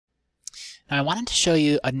Now I wanted to show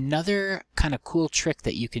you another kind of cool trick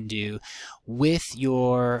that you can do with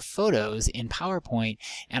your photos in PowerPoint,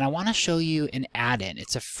 and I want to show you an add-in.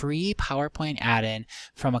 It's a free PowerPoint add-in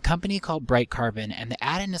from a company called BrightCarbon, and the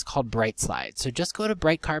add-in is called BrightSlide. So just go to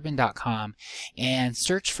brightcarbon.com and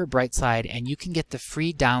search for BrightSlide, and you can get the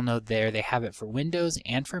free download there. They have it for Windows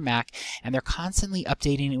and for Mac, and they're constantly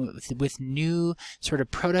updating it with new sort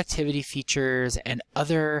of productivity features and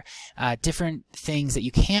other different things that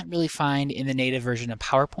you can't really find in the native version of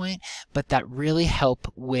PowerPoint, but that really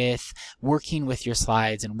help with working with your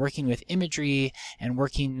slides and working with imagery and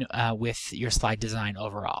working with your slide design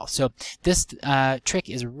overall. So this trick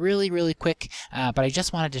is really quick, but I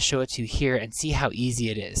just wanted to show it to you here and see how easy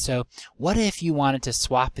it is. So what if you wanted to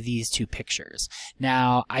swap these two pictures?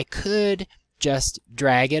 Now I could just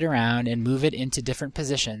drag it around and move it into different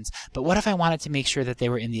positions, but what if I wanted to make sure that they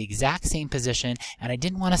were in the exact same position and I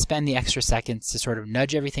didn't want to spend the extra seconds to sort of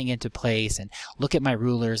nudge everything into place and look at my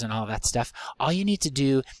rulers and all that stuff? All you need to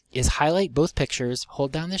do is highlight both pictures,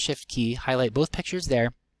 hold down the Shift key, highlight both pictures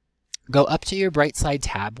there, go up to your BrightSlide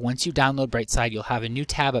tab. Once you download BrightSlide, you'll have a new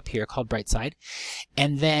tab up here called BrightSlide.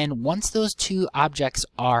 And then once those two objects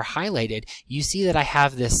are highlighted, you see that I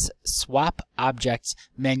have this Swap Objects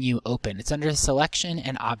menu open. It's under Selection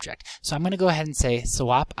and Object. So I'm going to go ahead and say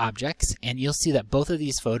Swap Objects, and you'll see that both of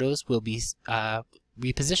these photos will be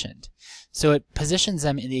repositioned. So it positions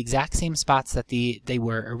them in the exact same spots that they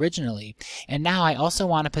were originally. And now I also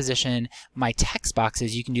want to position my text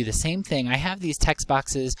boxes. You can do the same thing. I have these text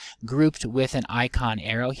boxes grouped with an icon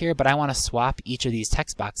arrow here, but I want to swap each of these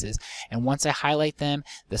text boxes. And once I highlight them,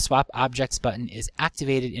 the Swap Objects button is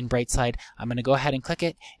activated in BrightSlide. I'm going to go ahead and click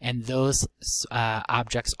it, and those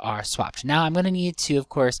objects are swapped. Now I'm going to need to, of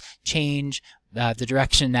course, change the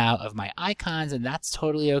direction now of my icons, and that's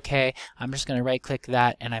totally okay. I'm just going to right click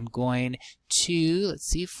that, and I'm going to, let's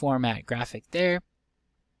see, format graphic there.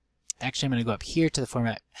 Actually, I'm going to go up here to the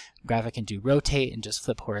format graphic and do rotate and just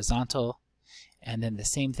flip horizontal. And then the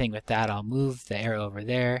same thing with that, I'll move the arrow over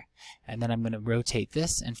there, and then I'm going to rotate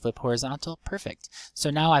this and flip horizontal. Perfect. So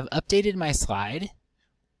now I've updated my slide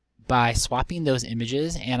by swapping those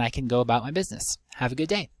images, and I can go about my business. Have a good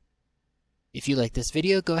day. If you like this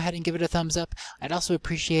video, go ahead and give it a thumbs up. I'd also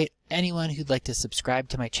appreciate anyone who'd like to subscribe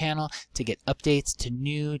to my channel to get updates to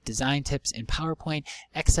new design tips in PowerPoint,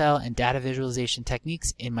 Excel, and data visualization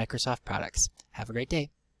techniques in Microsoft products. Have a great day.